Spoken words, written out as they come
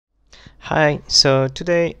Hi, so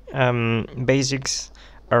today basics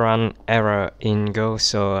around error in Go,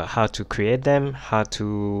 so how to create them, how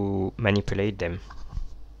to manipulate them.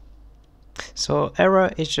 So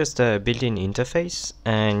error is just a built-in interface,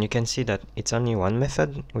 and you can see that it's only one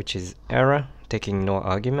method, which is error, taking no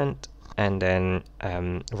argument, and then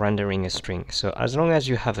rendering a string. So as long as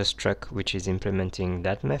you have a struct which is implementing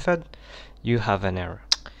that method, you have an error.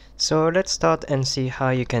 So let's start and see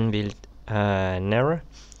how you can build an error.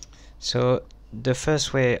 So the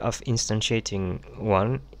first way of instantiating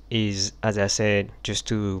one is, as I said, just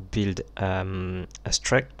to build a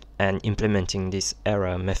struct and implementing this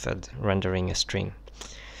error method, rendering a string.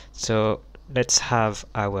 So let's have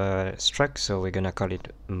our struct, so we're gonna call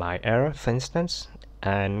it myError, for instance,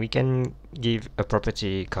 and we can give a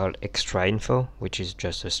property called extra info, which is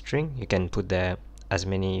just a string. You can put there as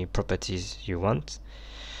many properties you want.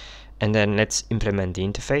 And then let's implement the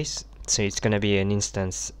interface. So it's going to be an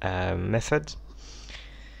instance method.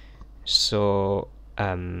 So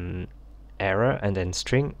error and then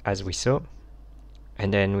string, as we saw.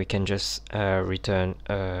 And then we can just return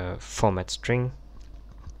a format string.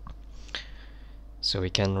 So we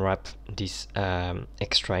can wrap this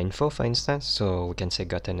extra info, for instance. So we can say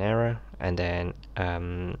got an error, and then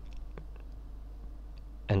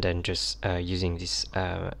just using this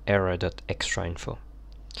error.extraInfo.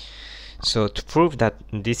 So to prove that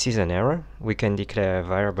this is an error, we can declare a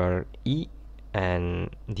variable e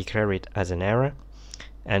and declare it as an error,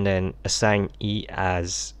 and then assign e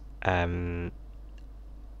as myError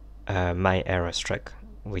struct.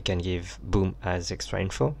 We can give boom as extra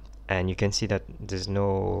info, and you can see that there's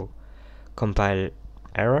no compile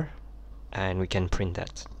error, and we can print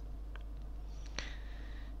that.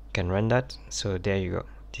 You can run that. So there you go.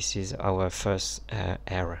 This is our first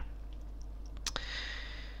error.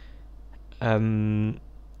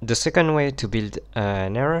 The second way to build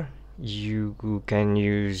an error, you can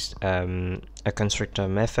use a constructor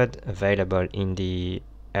method available in the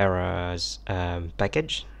errors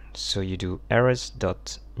package. So you do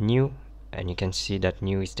errors.new, and you can see that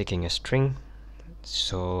new is taking a string.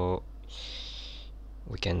 So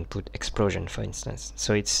we can put explosion, for instance.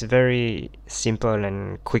 So it's a very simple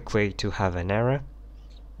and quick way to have an error.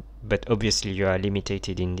 But obviously you are limited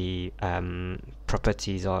in the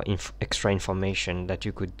properties or extra information that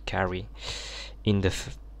you could carry in the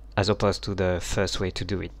as opposed to the first way to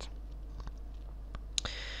do it.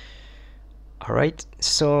 Alright,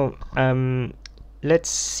 so let's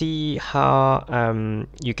see how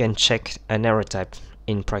you can check an error type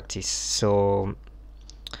in practice. So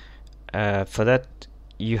for that,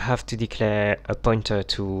 you have to declare a pointer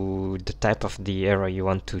to the type of the error you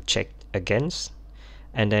want to check against.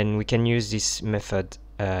 And then we can use this method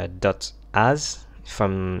 .as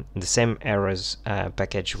from the same errors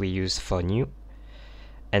package we use for new.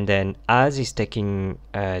 And then as is taking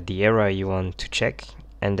the error you want to check,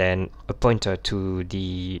 and then a pointer to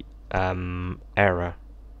the error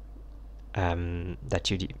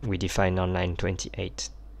that we define on line 28.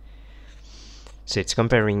 So it's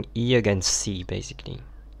comparing E against C basically.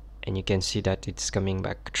 And you can see that it's coming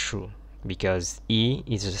back true, because E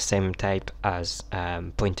is the same type as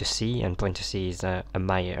pointer C, and pointer C is a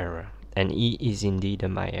myError, and E is indeed a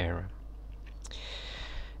myError.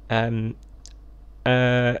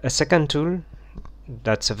 A second tool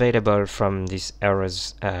that's available from this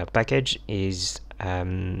errors package is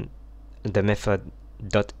the method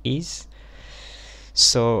 .is.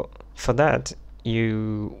 So for that,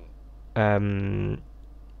 you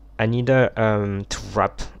I need to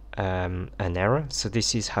wrap an error. So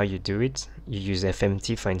this is how you do it. You use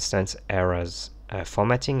fmt, for instance, errors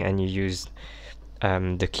formatting, and you use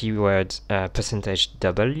the keyword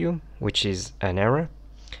 %w, which is an error,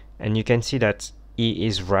 and you can see that e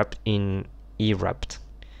is wrapped in e wrapped.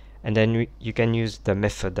 And then you can use the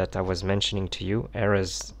method that I was mentioning to you,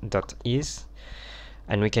 errors.is,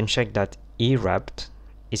 and we can check that e wrapped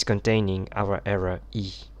is containing our error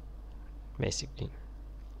e, basically.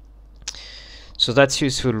 So that's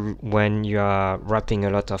useful when you are wrapping a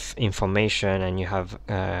lot of information and you have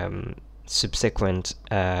subsequent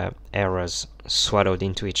errors swallowed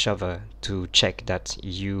into each other, to check that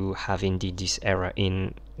you have indeed this error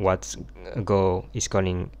in what Go is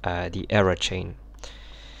calling the error chain.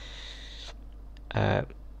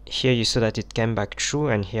 Here you saw that it came back true,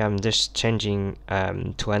 and here I'm just changing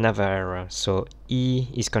to another error. So E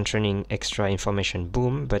is containing extra information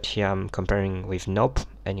boom, but here I'm comparing with nope,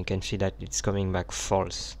 and you can see that it's coming back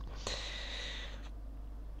false.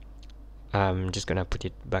 I'm just gonna put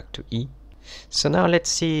it back to E. So now let's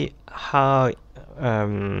see how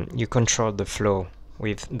you control the flow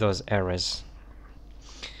with those errors.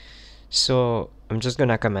 So I'm just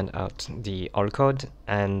gonna comment out the all code,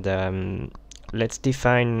 and let's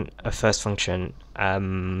define a first function.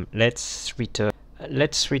 Let's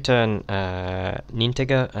return an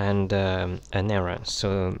integer and an error.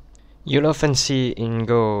 So you'll often see in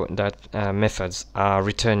Go that methods are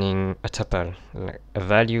returning a tuple, like a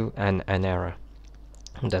value and an error.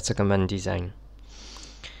 That's a command design.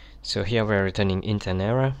 So here we're returning int and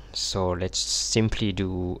error. So let's simply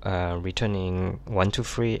do returning 1, 2,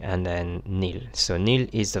 3 and then nil. So nil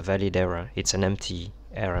is the valid error. It's an empty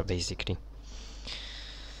error basically.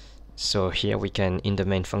 So here we can, in the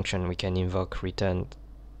main function, we can invoke return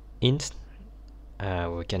int.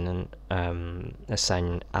 We can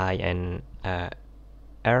assign I and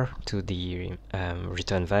r to the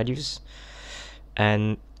return values.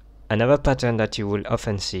 And another pattern that you will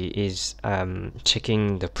often see is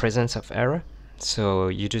checking the presence of error. So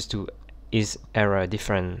you just do is error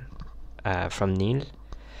different from nil.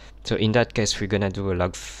 So in that case, we're gonna do a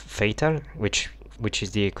log fatal, which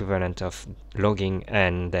is the equivalent of logging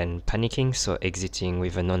and then panicking, so exiting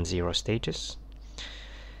with a non-zero status.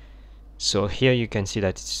 So here you can see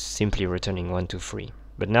that it's simply returning 1, 2, 3.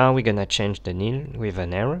 But now we're gonna change the nil with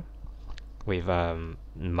an error, with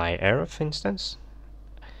my error, for instance.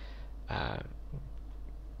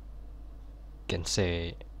 Can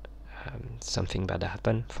say something bad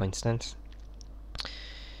happened, for instance.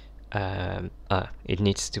 It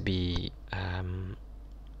needs to be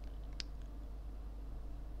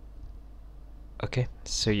okay.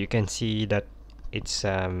 So you can see that it's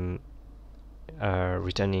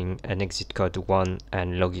returning an exit code 1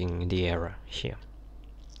 and logging the error here.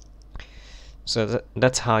 So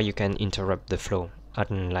that's how you can interrupt the flow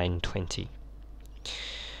on line 20.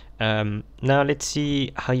 Now let's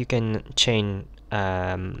see how you can chain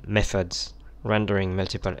methods rendering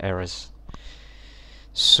multiple errors.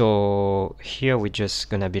 So here we're just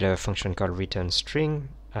gonna build a function called return string.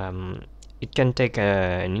 It can take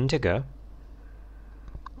an integer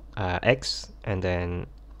x and then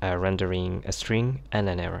rendering a string and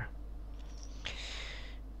an error.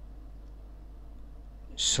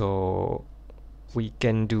 So we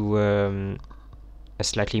can do a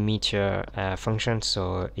slightly meatier function.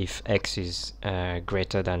 So if x is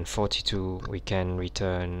greater than 42, we can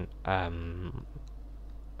return an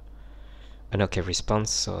OK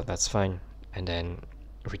response, so that's fine, and then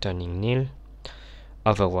returning nil.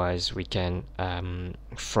 Otherwise we can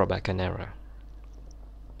throw back an error,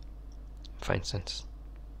 for instance.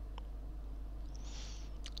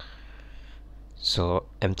 So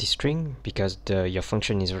empty string, because your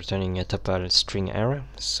function is returning a tuple string error,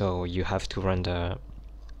 so you have to render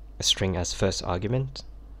a string as first argument,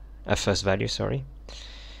 a first value, sorry.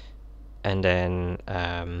 And then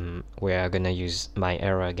we are gonna use my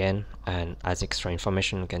error again, and as extra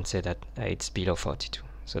information we can say that it's below 42.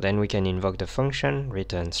 So then we can invoke the function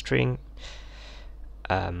return string.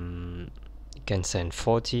 You can send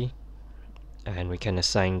 40, and we can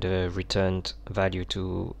assign the returned value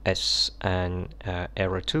to s and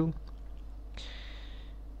error 2.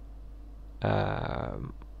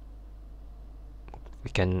 We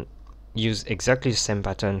can use exactly the same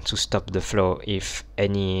pattern to stop the flow if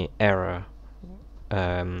any error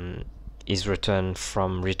is returned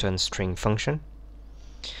from return string function.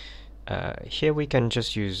 Here we can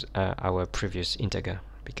just use our previous integer,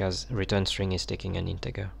 because return string is taking an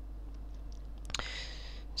integer.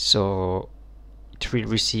 So it will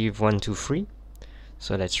receive 1, 2, 3.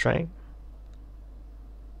 So let's try.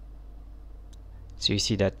 So you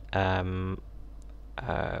see that 1,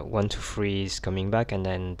 2, 3 is coming back, and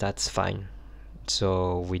then that's fine.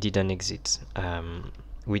 So we didn't exit.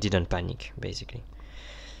 We didn't panic, basically.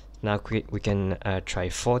 Now we can try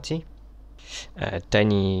 40.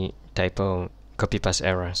 Tiny typo copy paste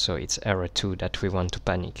error, so it's error 2 that we want to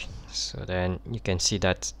panic. So then you can see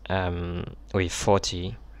that with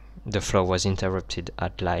 40 the flow was interrupted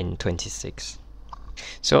at line 26.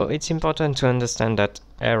 So it's important to understand that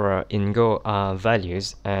error in Go are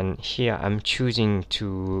values, and here I'm choosing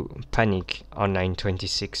to panic on line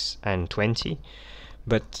 26 and 20,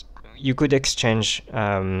 but you could exchange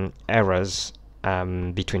errors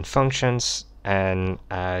between functions and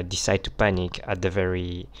decide to panic at the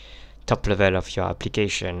very top level of your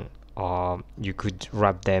application, or you could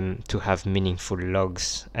wrap them to have meaningful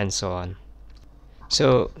logs and so on.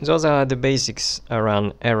 So those are the basics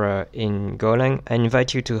around error in Golang. I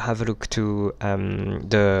invite you to have a look to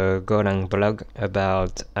the Golang blog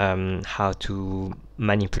about how to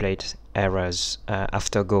manipulate errors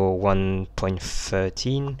after Go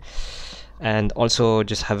 1.13, and also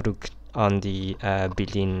just have a look on the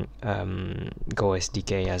built-in Go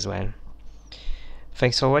SDK as well.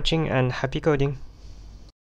 Thanks for watching and happy coding!